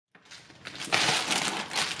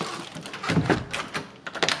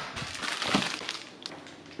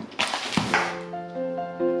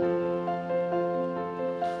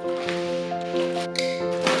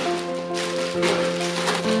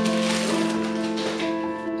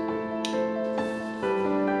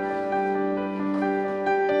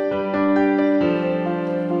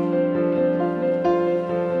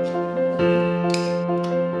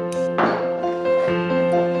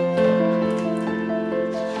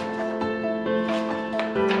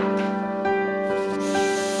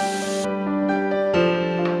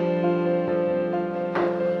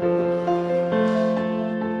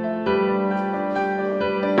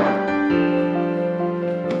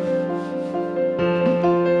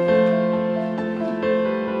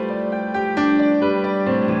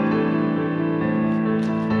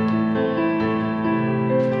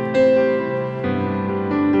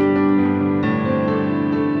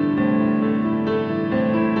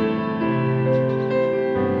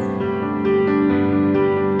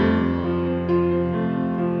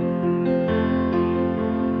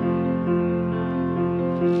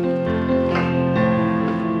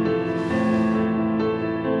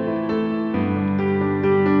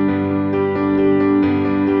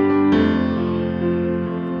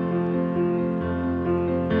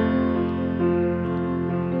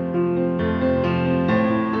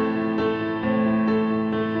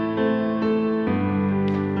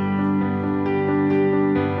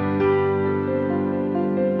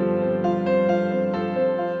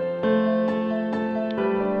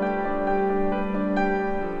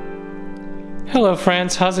Hello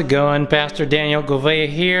friends, how's it going? Pastor Daniel Gouveia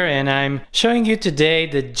here, and I'm showing you today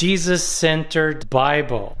the Jesus-centered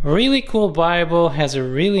Bible. A really cool Bible, has a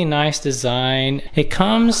really nice design. It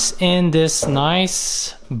comes in this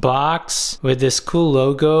nice box with this cool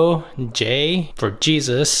logo, J for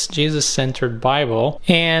Jesus, Jesus-centered Bible,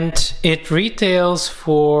 and it retails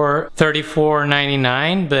for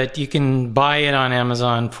 $34.99, but you can buy it on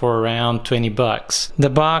Amazon for around 20 bucks. The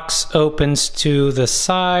box opens to the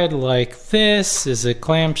side like this, is a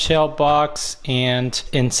clamshell box, and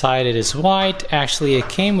inside it is white. Actually, it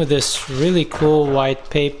came with this really cool white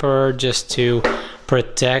paper just to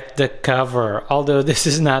protect the cover. Although this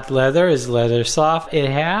is not leather, it's leather soft. It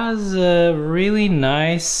has a really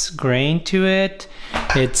nice grain to it.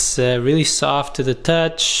 It's really soft to the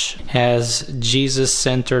touch. Has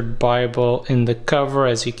Jesus-centered Bible in the cover,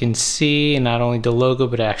 as you can see, and not only the logo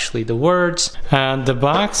but actually the words. The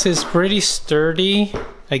box is pretty sturdy.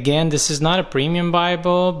 Again, this is not a premium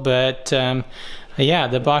Bible, but yeah,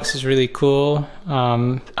 the box is really cool.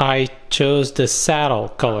 I chose the saddle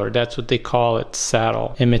color. That's what they call it,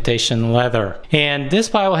 saddle, imitation leather. And this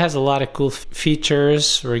Bible has a lot of cool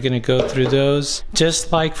features. We're going to go through those.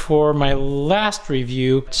 Just like for my last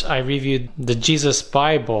review, I reviewed the Jesus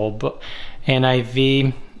Bible,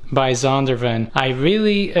 NIV by Zondervan. I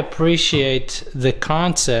really appreciate the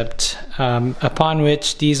concept upon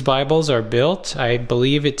which these Bibles are built. I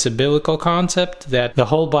believe it's a biblical concept that the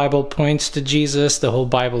whole Bible points to Jesus, the whole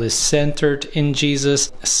Bible is centered in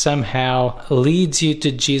Jesus, somehow leads you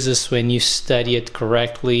to Jesus when you study it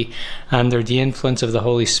correctly under the influence of the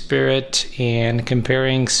Holy Spirit and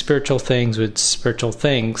comparing spiritual things with spiritual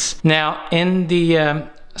things. Now, in the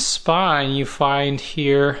spine, you find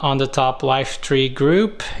here on the top Life Tree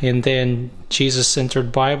Group, and then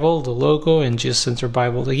Jesus-centered Bible, the logo, and Jesus-centered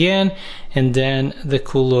Bible again, and then the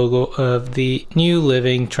cool logo of the New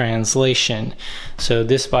Living Translation. So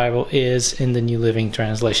this Bible is in the New Living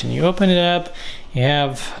Translation. You open it up, you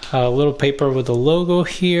have a little paper with a logo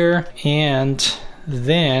here, and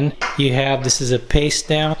then you have, this is a paste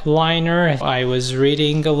down liner. I was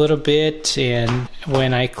reading a little bit, and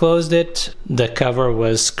when I closed it, the cover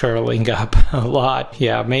was curling up a lot.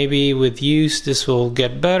 Yeah, maybe with use this will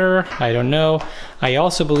get better, I don't know. I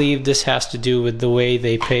also believe this has to do with the way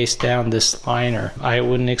they paste down this liner. I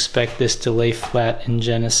wouldn't expect this to lay flat in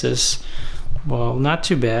Genesis. Well, not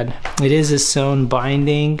too bad. It is a sewn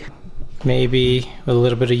binding. Maybe with a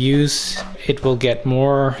little bit of use it will get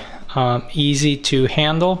more easy to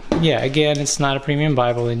handle. Yeah, again, it's not a premium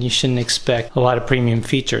Bible, and you shouldn't expect a lot of premium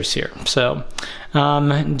features here. So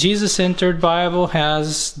Jesus-centered Bible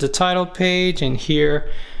has the title page, and here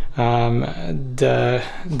the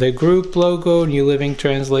group logo, New Living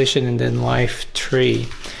Translation, and then Life Tree.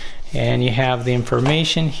 And you have the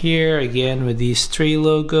information here again with these three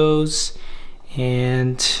logos,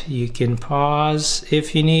 and you can pause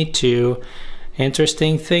if you need to.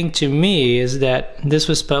 Interesting thing to me is that this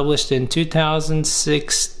was published in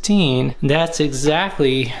 2016. That's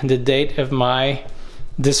exactly the date of my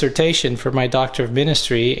dissertation for my Doctor of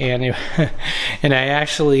Ministry, and and I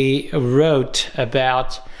actually wrote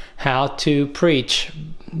about how to preach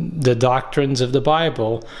the doctrines of the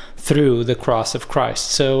Bible through the cross of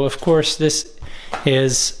Christ. So of course this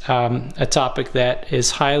is a topic that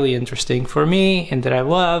is highly interesting for me and that I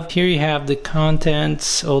love. Here you have the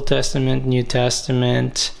contents, Old Testament, New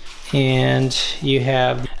Testament, and you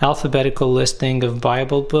have alphabetical listing of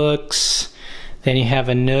Bible books. Then you have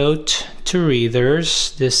a note to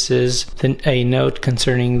readers. This is a note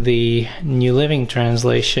concerning the New Living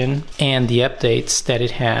Translation and the updates that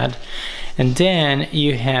it had. And then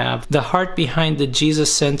you have the heart behind the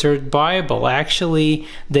Jesus-centered Bible. Actually,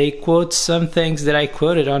 they quote some things that I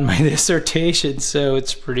quoted on my dissertation, so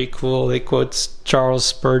it's pretty cool. They quote Charles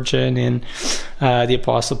Spurgeon and the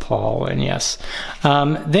Apostle Paul, and yes.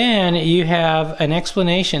 Then you have an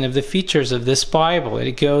explanation of the features of this Bible.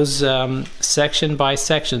 It goes section by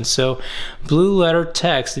section. So blue letter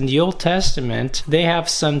text. In the Old Testament, they have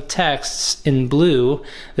some texts in blue,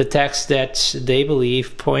 the texts that they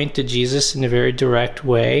believe point to Jesus in a very direct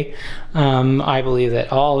way. I believe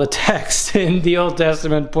that all the text in the Old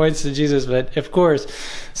Testament points to Jesus, but of course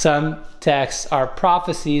some texts are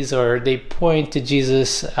prophecies, or they point to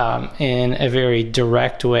Jesus in a very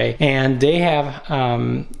direct way, and they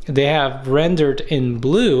have rendered in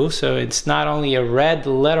blue, so it's not only a red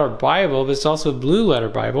letter Bible, but it's also a blue letter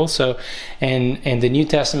Bible. So in the New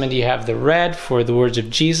Testament you have the red for the words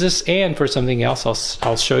of Jesus and for something else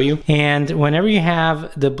I'll show you. And whenever you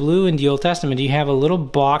have the blue in the Old Testament, you have a little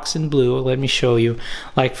box in blue. Let me show you.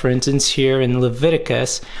 Like for instance here in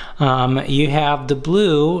Leviticus, you have the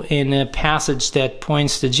blue in a passage that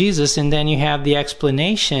points to Jesus, and then you have the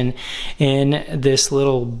explanation in this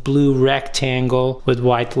little blue rectangle with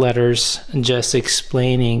white letters just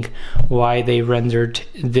explaining why they rendered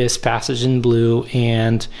this passage in blue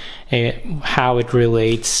and how it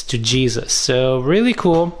relates to Jesus. So really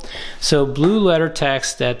cool. So blue letter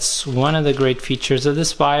text, that's one of the great features of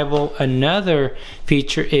this Bible. Another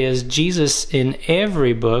feature is Jesus in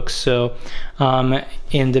every book. So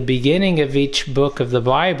in the beginning of each book of the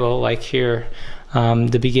Bible, like here,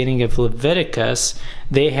 the beginning of Leviticus,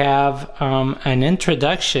 they have an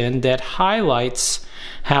introduction that highlights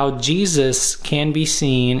how Jesus can be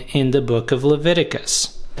seen in the book of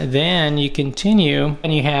Leviticus. Then you continue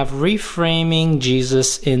and you have reframing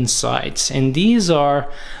Jesus insights, and these are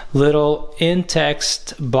little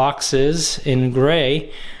in-text boxes in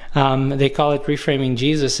gray. They call it reframing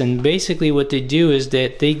Jesus, and basically what they do is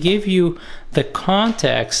that they give you the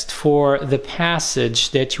context for the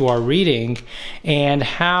passage that you are reading and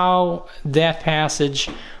how that passage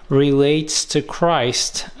relates to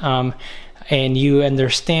Christ. And you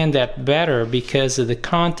understand that better because of the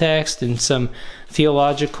context and some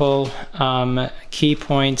theological key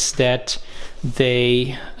points that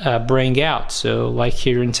they bring out. So like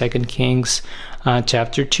here in 2 Kings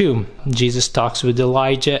chapter 2, Jesus talks with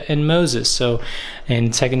Elijah and Moses. So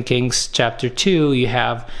in 2 Kings chapter 2, you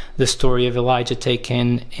have the story of Elijah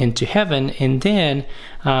taken into heaven, and then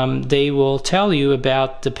they will tell you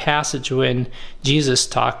about the passage when Jesus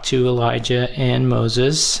talked to Elijah and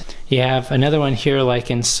Moses. You have another one here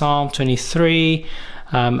like in Psalm 23,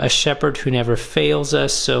 a shepherd who never fails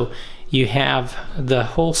us. So you have the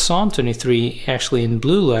whole Psalm 23 actually in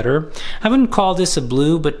blue letter. I wouldn't call this a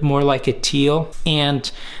blue, but more like a teal.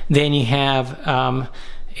 And then you have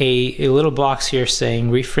a little box here saying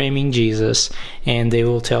reframing Jesus, and they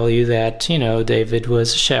will tell you that, you know, David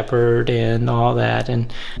was a shepherd and all that,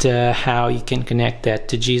 and how you can connect that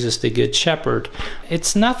to Jesus, the good shepherd.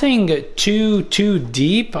 It's nothing too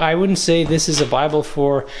deep. I wouldn't say this is a Bible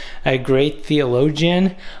for a great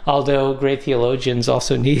theologian, although great theologians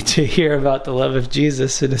also need to hear about the love of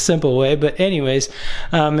Jesus in a simple way. But anyways,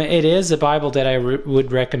 it is a Bible that I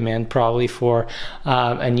would recommend probably for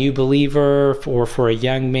a new believer or for a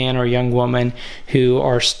young man or young woman who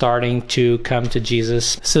are starting to come to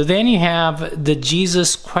Jesus. So then you have the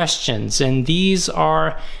Jesus questions, and these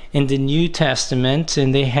are in the New Testament,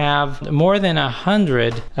 and they have more than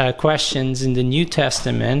 100 questions in the New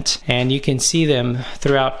Testament, and you can see them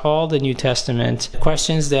throughout all the New Testament.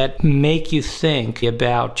 Questions that make you think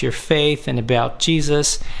about your faith and about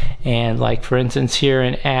Jesus. And like for instance here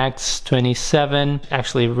in Acts 27,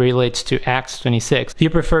 actually relates to Acts 26. Do you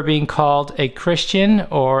prefer being called a Christian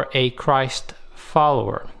or a Christ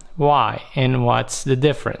follower? Why and what's the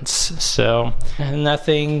difference? So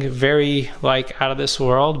nothing very like out of this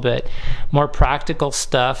world, but more practical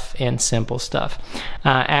stuff and simple stuff.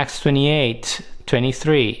 Acts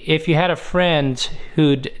 28:23. If you had a friend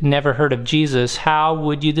who'd never heard of Jesus, how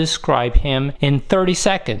would you describe him in 30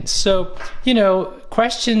 seconds? So, you know,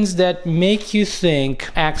 questions that make you think.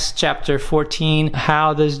 Acts chapter 14,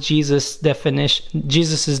 how does Jesus's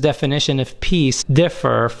definition of peace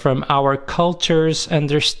differ from our culture's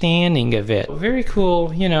understanding of it? Very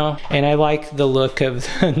cool, you know, and I like the look of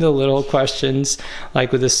the little questions,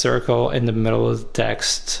 like with a circle in the middle of the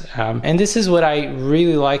text. And this is what I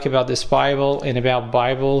really like about this Bible and about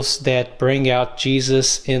Bibles that bring out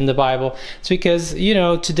Jesus in the Bible. It's because, you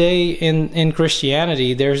know, today in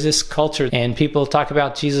Christianity, there's this culture and people talk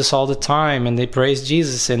about Jesus all the time, and they praise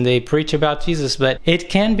Jesus and they preach about Jesus, but it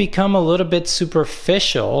can become a little bit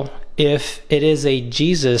superficial if it is a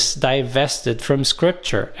Jesus divested from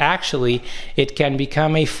Scripture. Actually, it can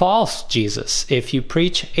become a false Jesus. If you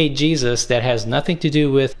preach a Jesus that has nothing to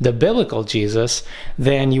do with the biblical Jesus,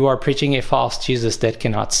 then you are preaching a false Jesus that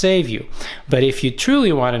cannot save you. But if you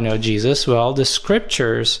truly want to know Jesus, well, the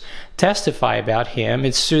Scriptures testify about him.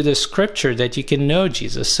 It's through the Scripture that you can know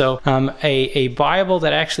Jesus. So a Bible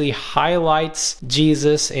that actually highlights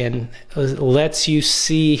Jesus and lets you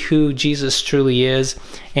see who Jesus truly is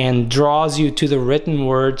and draws you to the written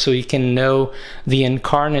word so you can know the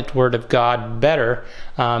incarnate word of God better.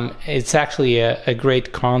 It's actually a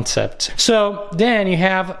great concept. So then you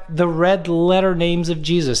have the red letter names of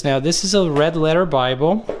Jesus. Now this is a red letter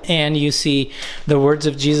Bible, and you see the words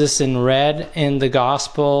of Jesus in red in the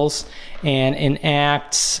Gospels, and in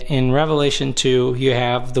Acts, in Revelation 2, you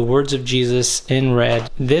have the words of Jesus in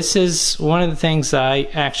red. This is one of the things I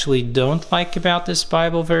actually don't like about this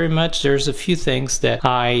Bible very much. There's a few things that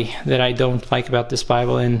I don't like about this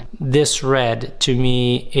Bible, and this red, to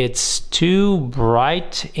me, it's too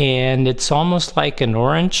bright and it's almost like an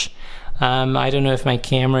orange. I don't know if my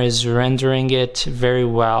camera is rendering it very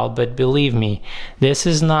well, but believe me, this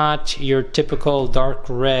is not your typical dark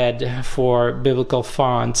red for biblical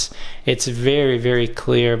fonts. It's very, very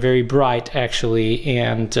clear, very bright actually,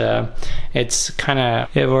 and it's kind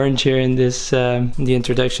of orange here in this the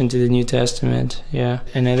introduction to the New Testament. Yeah.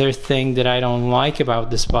 Another thing that I don't like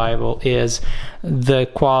about this Bible is the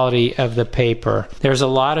quality of the paper. There's a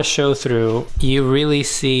lot of show through. You really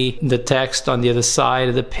see the text on the other side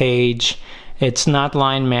of the page. It's not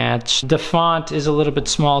line matched. The font is a little bit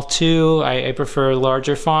small too. I prefer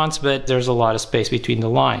larger fonts, but there's a lot of space between the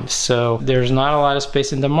lines. So there's not a lot of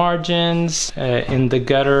space in the margins, in the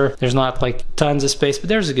gutter. There's not like tons of space, but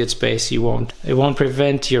there's a good space. It won't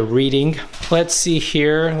prevent your reading. Let's see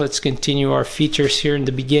here. Let's continue our features here in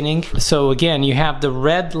the beginning. So again, you have the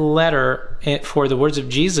red letter for the words of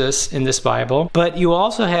Jesus in this Bible, but you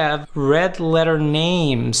also have red letter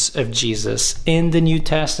names of Jesus in the New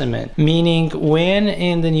Testament, meaning when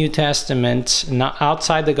in the New Testament, not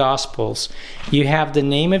outside the Gospels, you have the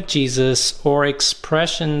name of Jesus or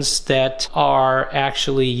expressions that are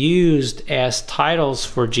actually used as titles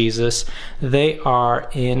for Jesus, they are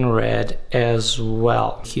in red as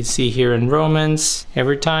well. You see here in Romans,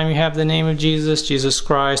 every time you have the name of Jesus, Jesus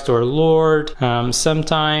Christ or Lord,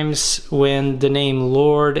 sometimes when the name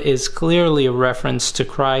Lord is clearly a reference to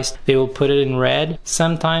Christ, they will put it in red.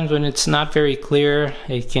 Sometimes when it's not very clear,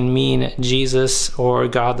 it can mean Jesus or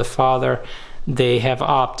God the Father. They have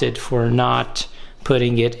opted for not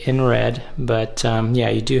putting it in red, but yeah,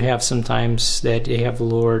 you do have sometimes that they have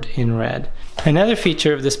Lord in red. Another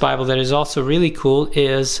feature of this Bible that is also really cool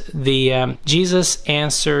is the Jesus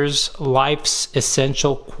answers life's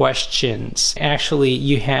essential questions. Actually,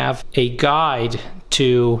 you have a guide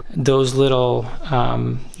to those little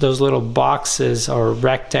boxes or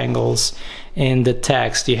rectangles in the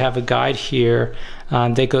text. You have a guide here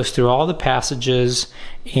that goes through all the passages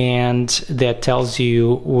and that tells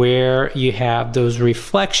you where you have those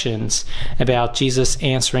reflections about Jesus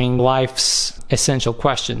answering life's essential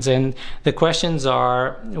questions. And the questions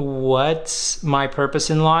are, what's my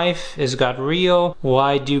purpose in life? Is God real?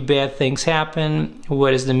 Why do bad things happen?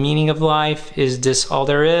 What is the meaning of life? Is this all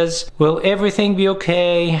there is? Will everything be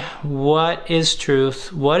okay? What is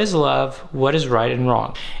truth? What is love? What is right and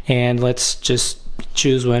wrong? And let's just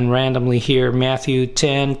choose one randomly here. Matthew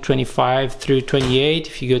 10, 25 through 28.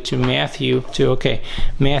 If you go to Matthew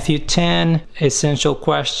 10, essential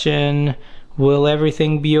question, will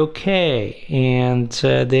everything be okay? And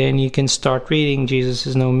then you can start reading. Jesus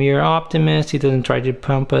is no mere optimist. He doesn't try to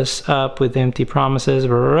pump us up with empty promises.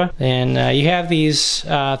 Blah, blah, blah. And you have these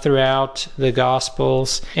throughout the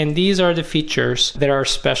Gospels. And these are the features that are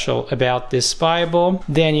special about this Bible.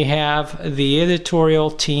 Then you have the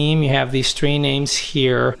editorial team. You have these three names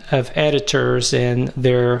here of editors and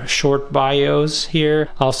their short bios here.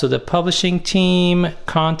 Also the publishing team,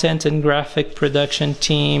 content and graphic production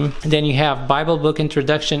team. Then you have Bible book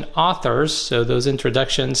introduction authors, so those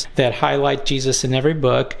introductions that highlight Jesus in every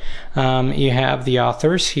book. You have the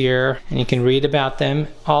authors here, and you can read about them.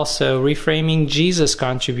 Also, reframing Jesus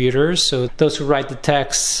contributors, so those who write the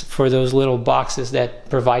texts for those little boxes that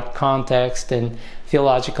provide context and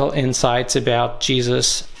theological insights about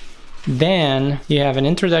Jesus. Then you have an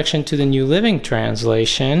introduction to the New Living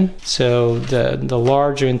Translation, so the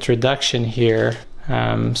larger introduction here,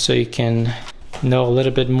 so you can know a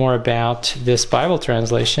little bit more about this Bible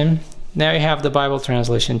translation. Now you have the Bible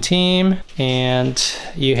translation team, and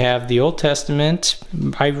you have the Old Testament.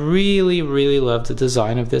 I really, really love the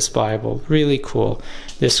design of this Bible. Really cool.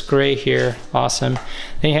 This gray here, awesome.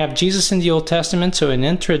 Then you have Jesus in the Old Testament, so an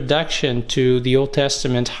introduction to the Old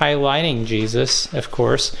Testament highlighting Jesus, of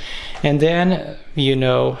course. And then you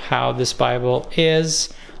know how this Bible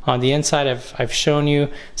is. On the inside, I've shown you,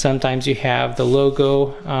 sometimes you have the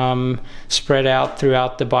logo spread out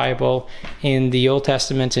throughout the Bible, in the Old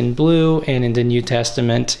Testament in blue and in the New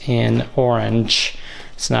Testament in orange.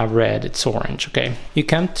 It's not red, it's orange. Okay. You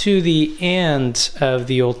come to the end of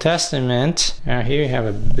the Old Testament. Here you have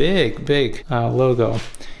a big logo.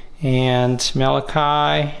 And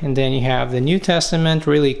Malachi, and then you have the New Testament,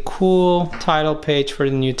 really cool title page for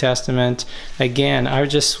the New Testament. Again, I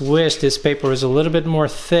just wish this paper was a little bit more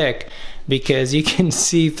thick because you can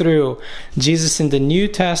see through Jesus in the New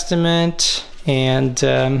Testament, and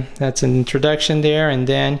that's an introduction there, and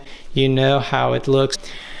then you know how it looks.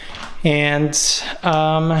 And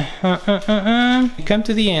you come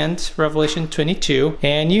to the end, Revelation 22,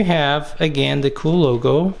 and you have again the cool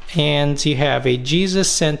logo, and you have a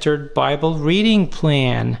Jesus-centered Bible reading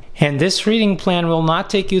plan. And this reading plan will not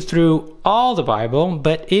take you through all the Bible,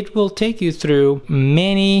 but it will take you through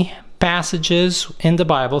many passages in the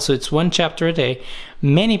Bible, so it's one chapter a day,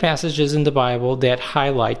 many passages in the Bible that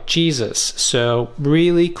highlight Jesus. So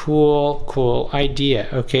really cool idea.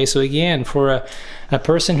 Okay, so again, for a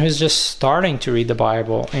person who's just starting to read the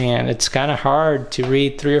Bible and it's kind of hard to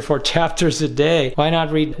read 3 or 4 chapters a day, why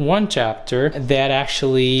not read one chapter that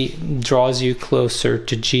actually draws you closer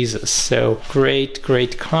to Jesus? So great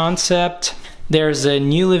concept. There's a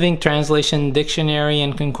New Living Translation Dictionary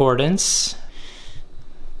and Concordance.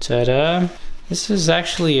 Ta-da! This is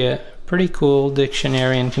actually a pretty cool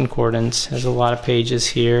dictionary and concordance. Has a lot of pages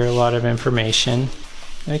here, a lot of information.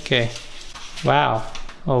 Okay, wow,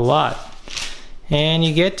 a lot. And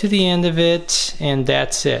you get to the end of it and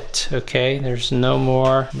that's it. Okay, there's no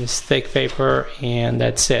more, this thick paper, and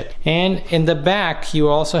that's it. And in the back you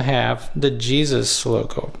also have the Jesus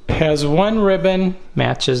logo. It has one ribbon,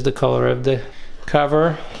 matches the color of the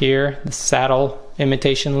cover here, the saddle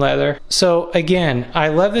imitation leather. So again, I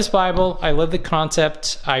love this Bible. I love the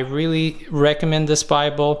concept. I really recommend this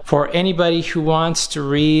Bible for anybody who wants to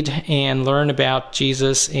read and learn about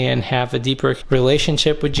Jesus and have a deeper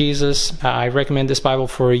relationship with Jesus. I recommend this Bible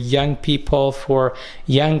for young people, for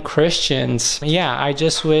young Christians. Yeah, I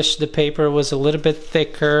just wish the paper was a little bit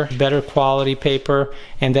thicker, better quality paper,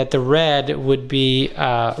 and that the red would be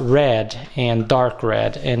red and dark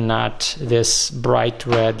red and not this bright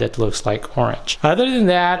red that looks like orange. Other than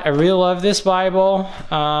that, I really love this Bible.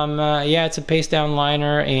 Yeah, it's a paste down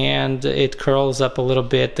liner and it curls up a little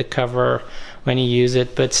bit, the cover, when you use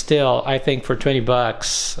it, but still, I think for 20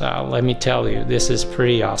 bucks, let me tell you, this is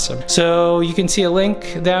pretty awesome. So you can see a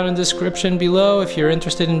link down in the description below if you're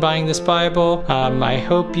interested in buying this Bible. I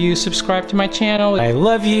hope you subscribe to my channel. I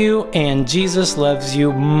love you, and Jesus loves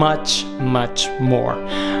you much more.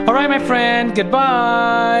 All right, my friend,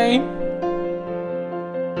 goodbye.